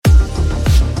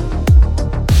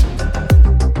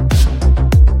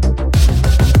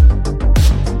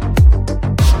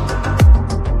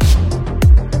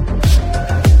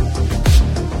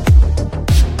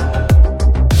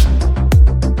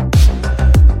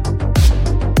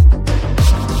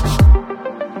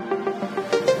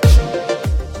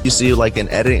see, like in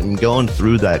editing, going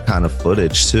through that kind of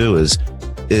footage too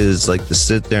is like to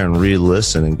sit there and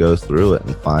re-listen and go through it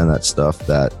and find that stuff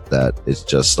that is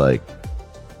just like,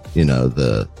 you know,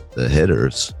 the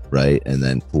hitters, right? And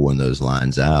then pulling those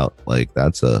lines out, like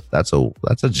that's a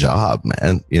job,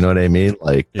 man. You know what I mean?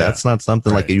 Like that's not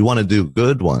something like you want to do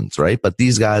good ones, right? But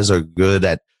these guys are good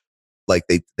at, like,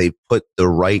 they put the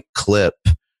right clip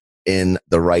in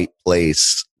the right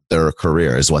place. Their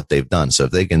career is what they've done. So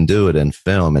if they can do it in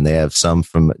film, and they have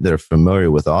they're familiar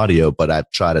with audio, but I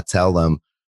try to tell them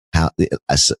how,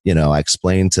 you know, I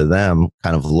explain to them,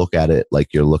 kind of look at it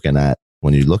like you're looking at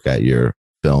when you look at your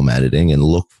film editing, and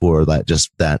look for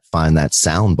find that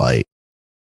sound bite.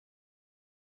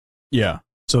 Yeah.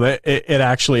 So that it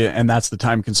actually, and that's the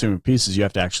time consuming piece, is you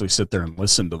have to actually sit there and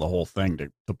listen to the whole thing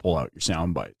to pull out your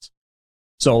sound bites.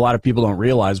 So a lot of people don't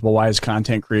realize, well, why is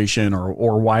content creation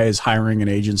or why is hiring an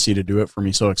agency to do it for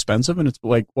me so expensive? And it's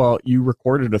like, well, you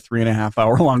recorded a 3.5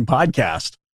 hour long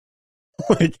podcast.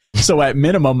 Like, so at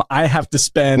minimum, I have to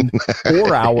spend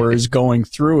 4 hours going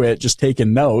through it, just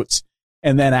taking notes.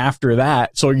 And then after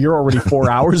that, so you're already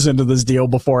 4 hours into this deal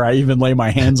before I even lay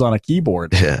my hands on a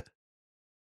keyboard. Yeah.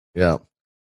 Yeah.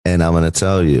 And I'm going to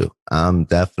tell you, I'm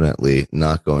definitely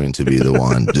not going to be the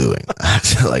one doing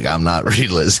that. Like, I'm not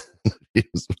re-listening.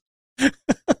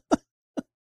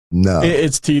 No,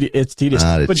 it's tedious.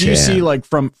 But do you see, like,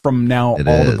 from now,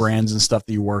 all the brands and stuff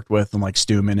that you worked with, and like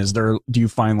Stewman, do you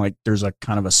find like there's a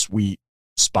kind of a sweet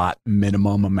spot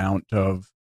minimum amount of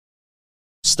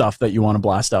stuff that you want to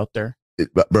blast out there?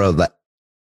 Bro, that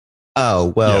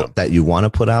you want to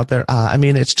put out there? I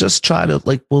mean, it's just try to,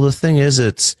 like, well, the thing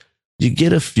is, you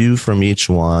get a few from each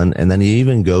one, and then you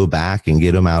even go back and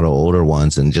get them out of older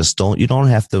ones, and just you don't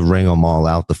have to ring them all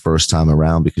out the first time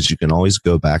around, because you can always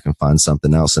go back and find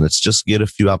something else. And it's just get a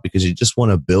few out because you just want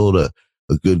to build a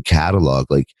good catalog.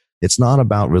 Like, it's not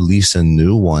about releasing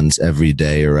new ones every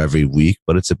day or every week,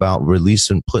 but it's about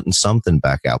putting something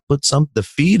back out. The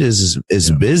feed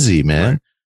is busy, man.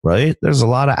 Right? There's a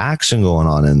lot of action going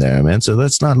on in there, man. So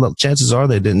that's not, chances are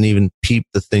they didn't even peep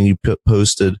the thing you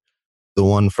posted, the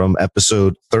one from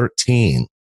episode 13.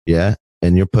 Yeah.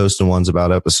 And you're posting ones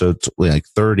about episode like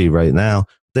 30 right now.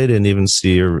 They didn't even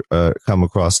see or come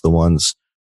across the ones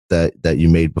that you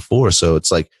made before. So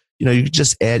it's like, you know, you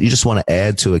just want to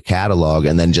add to a catalog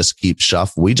and then just keep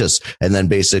shuffle. And then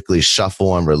basically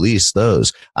shuffle and release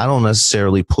those. I don't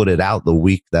necessarily put it out the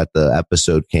week that the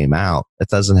episode came out. It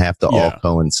doesn't have to all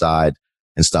coincide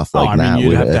and stuff like that.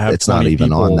 You'd have to have it's not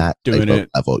even on that doing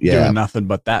it, level. Yeah. Doing nothing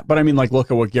but that. But I mean, like,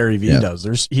 look at what Gary Vee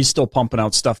does. He's still pumping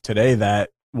out stuff today that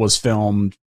was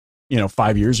filmed,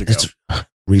 5 years ago.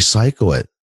 Recycle it.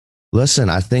 Listen,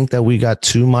 I think that we got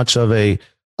too much of a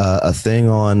thing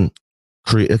on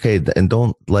okay, and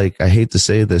don't, like, I hate to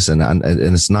say this, and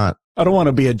it's not, I don't want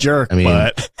to be a jerk, I mean,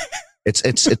 but it's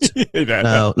no,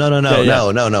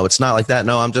 it's not like that.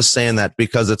 No, I'm just saying that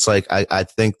because it's like, I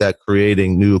think that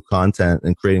creating new content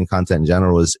and creating content in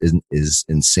general is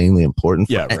insanely important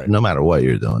for, no matter what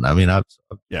you're doing. I mean, I've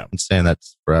been saying that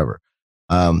forever.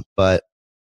 But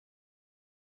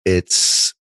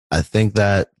I think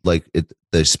that, like,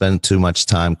 they spend too much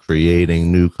time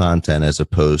creating new content as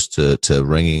opposed to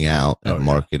ringing out and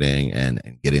marketing and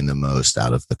getting the most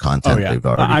out of the content they've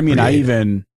already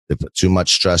created. They put too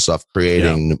much stress off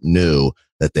creating new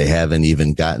that they haven't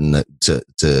even gotten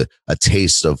to a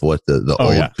taste of what the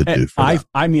old could do for them.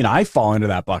 I mean, I fall into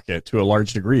that bucket to a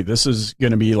large degree. This is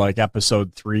going to be like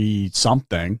episode 3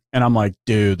 something. And I'm like,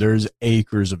 dude, there's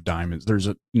acres of diamonds. There's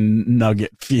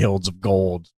nugget fields of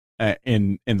gold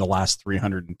in the last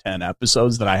 310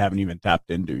 episodes that I haven't even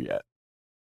tapped into yet.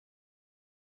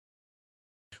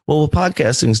 Well,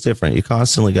 podcasting is different. You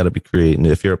constantly got to be creating.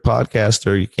 If you're a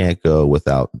podcaster, you can't go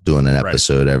without doing an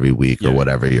episode every week or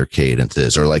whatever your cadence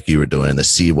is, or like you were doing in the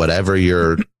C, whatever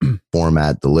your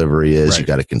format delivery is, you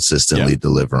got to consistently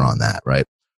deliver on that. Right.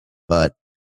 But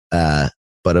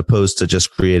opposed to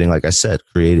just creating, like I said,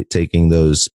 taking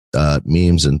those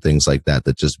memes and things like that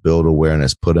just build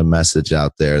awareness, put a message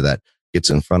out there that gets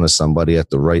in front of somebody at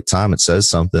the right time. It says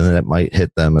something that might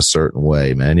hit them a certain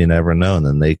way, man. You never know. And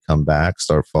then they come back,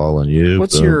 start following you.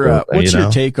 What's your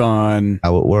take on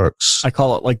how it works? I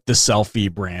call it like the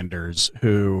selfie branders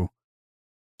who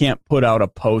can't put out a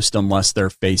post unless their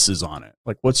face is on it.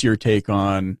 Like, what's your take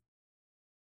on?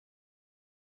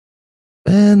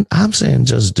 Man, I'm saying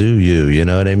just do you. You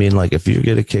know what I mean? Like, if you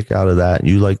get a kick out of that,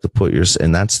 you like to put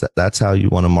and that's how you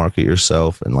want to market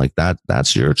yourself, and like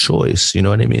that's your choice. You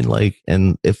know what I mean? Like,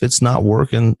 and if it's not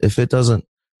working, if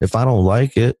I don't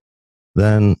like it,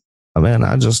 then man,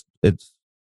 it's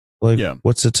like,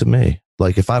 what's it to me?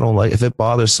 Like if it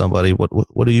bothers somebody,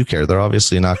 what do you care? They're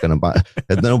obviously not going to buy.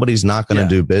 Nobody's not going to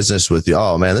do business with you.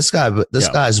 Oh man, this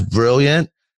guy's brilliant,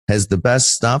 has the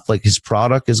best stuff. Like his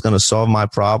product is going to solve my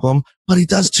problem, but he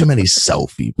does too many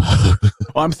selfie.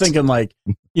 Well, I'm thinking like,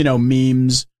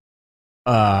 memes.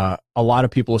 A lot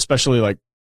of people, especially like,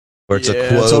 where it's a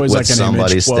quote, it's always like an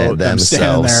somebody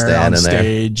themselves standing there on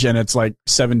stage, and it's like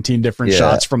 17 different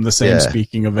shots from the same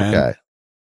speaking event. Okay.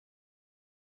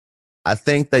 I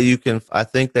think that you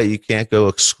can't go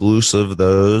exclusive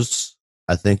those.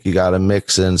 I think you got to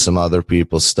mix in some other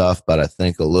people's stuff, but I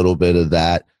think a little bit of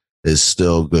that is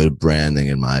still good branding,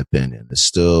 in my opinion. It's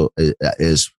still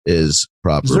is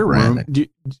proper branding.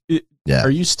 Are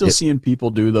you still seeing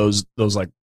people do those like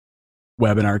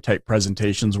webinar type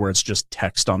presentations where it's just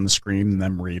text on the screen and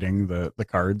them reading the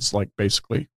cards, like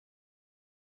basically?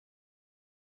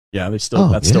 Yeah, that's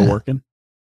still working.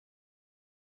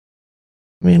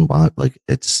 I mean, like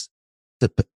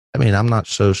I'm not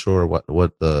so sure what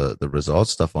the results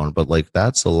stuff on, but like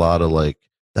that's a lot of like,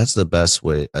 that's the best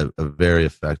way, a very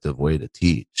effective way to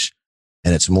teach.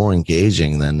 And it's still more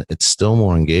engaging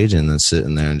than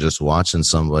sitting there and just watching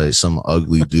some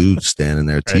ugly dude standing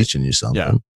there teaching you something.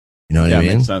 Yeah. You know what I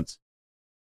mean? Makes sense.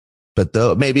 But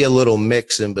though maybe a little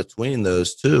mix in between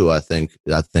those two, I think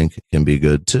can be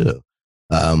good too.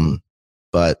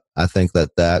 But I think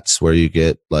that's where you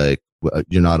get like,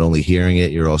 you're not only hearing it,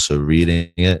 you're also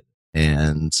reading it,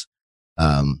 and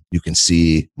you can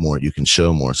see more, you can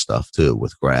show more stuff too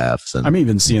with graphs. And I'm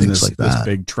even seeing this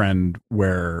big trend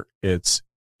where it's,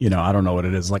 I don't know what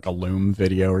it is, like a Loom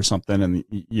video or something, and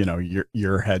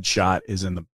your headshot is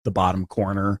in the bottom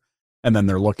corner, and then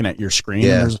they're looking at your screen.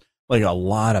 Yeah. There's like a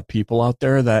lot of people out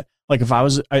there that, like, if I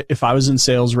was in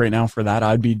sales right now for that,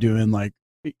 I'd be doing like,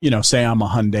 say I'm a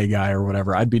Hyundai guy or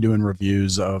whatever, I'd be doing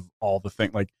reviews of all the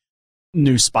things, like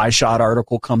new Spy Shot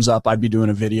article comes up, I'd be doing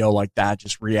a video like that,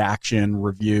 just reaction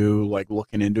review, like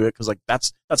looking into it, because like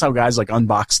that's how guys like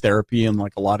Unbox Therapy and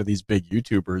like a lot of these big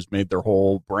YouTubers made their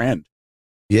whole brand.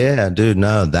 Yeah, dude,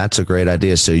 no, that's a great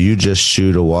idea. So you just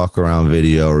shoot a walk around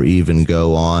video, or even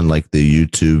go on like the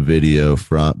YouTube video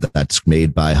that's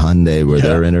made by Hyundai, where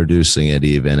they're introducing it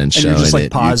even and showing just, like,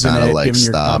 it. Pausing it, like, giving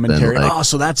your commentary. Like, oh,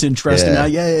 so that's interesting.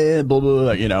 Yeah, blah,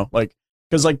 blah, blah, like,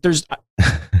 because like there's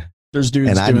dudes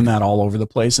doing that all over the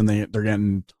place, and they're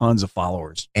getting tons of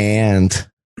followers. And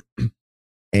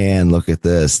look at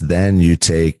this. Then you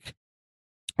take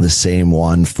the same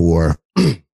one for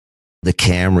the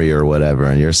Camry or whatever,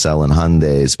 and you're selling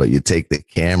Hyundais, but you take the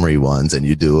Camry ones and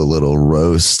you do a little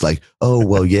roast, like, oh,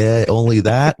 well, yeah, only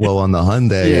that. Well, on the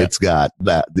Hyundai, it's got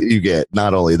that. You get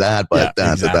not only that, but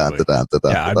exactly.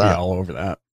 I'd be all over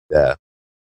that. Yeah.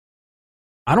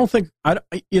 I don't think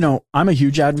I'm a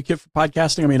huge advocate for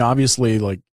podcasting. I mean, obviously,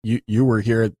 like you were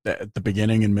here at the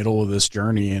beginning and middle of this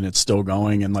journey, and it's still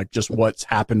going, and like just what's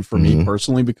happened for me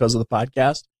personally because of the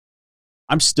podcast.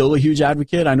 I'm still a huge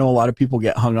advocate. I know a lot of people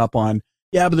get hung up on,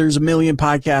 but there's a million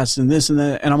podcasts and this and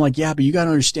that. And I'm like, but you got to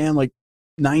understand, like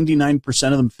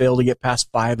 99% of them fail to get past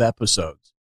 5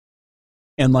 episodes.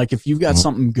 And like, if you've got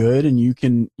something good and you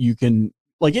can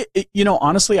like it,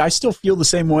 honestly, I still feel the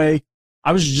same way.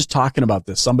 I was just talking about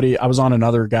this. I was on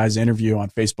another guy's interview on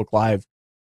Facebook Live.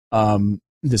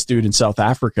 This dude in South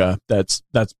Africa that's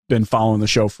been following the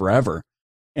show forever.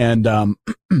 And, and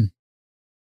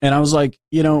I was like,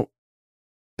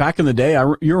 back in the day,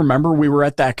 you remember we were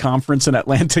at that conference in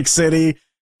Atlantic City,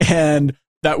 and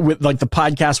that like the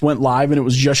podcast went live and it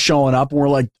was just showing up,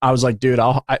 and I was like, dude,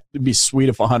 it'd be sweet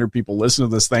if 100 people listen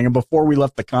to this thing. And before we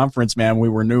left the conference, man, we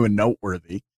were new and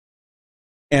noteworthy.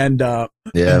 And man,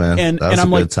 and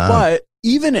I'm like, time. But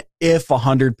even if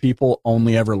 100 people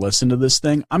only ever listen to this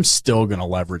thing, I'm still gonna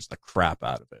leverage the crap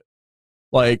out of it.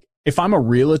 Like, if I'm a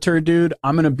realtor, dude,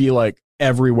 I'm gonna be like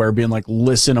everywhere, being like,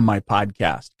 listen to my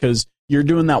podcast, because you're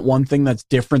doing that one thing that's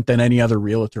different than any other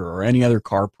realtor or any other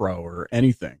car pro or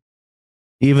anything.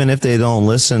 Even if they don't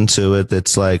listen to it,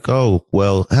 it's like, oh,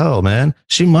 well, hell, man,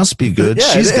 she must be good.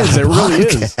 Yeah, She's got it really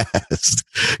is.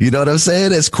 You know what I'm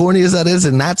saying? As corny as that is,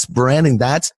 and that's branding.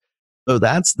 That's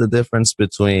the difference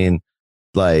between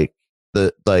like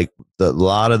the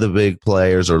lot of the big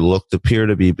players, or appear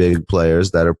to be big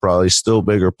players, that are probably still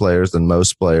bigger players than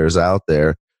most players out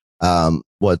there.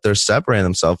 What they're separating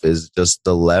themselves is just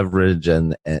the leverage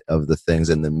and of the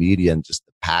things in the media, and just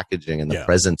the packaging and the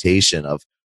presentation of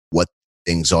what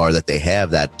things are that they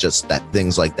have, that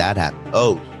things like that happen.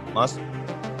 Oh,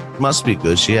 must be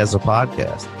good. She has a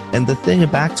podcast. And the thing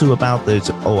about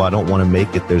I don't want to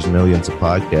make it, there's millions of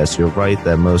podcasts. You're right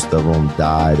that most of them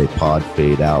die. They pod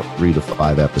fade out 3 to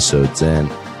 5 episodes in.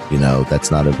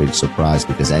 that's not a big surprise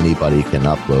because anybody can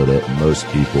upload it. And most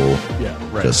people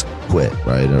just quit,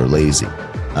 right? Or lazy.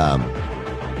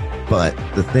 But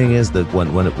the thing is that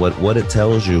what it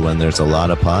tells you when there's a lot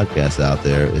of podcasts out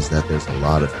there is that there's a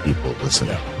lot of people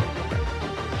listening.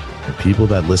 The people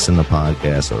that listen to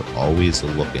podcasts are always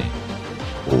looking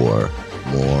for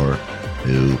more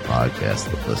new podcasts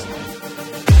to listen to.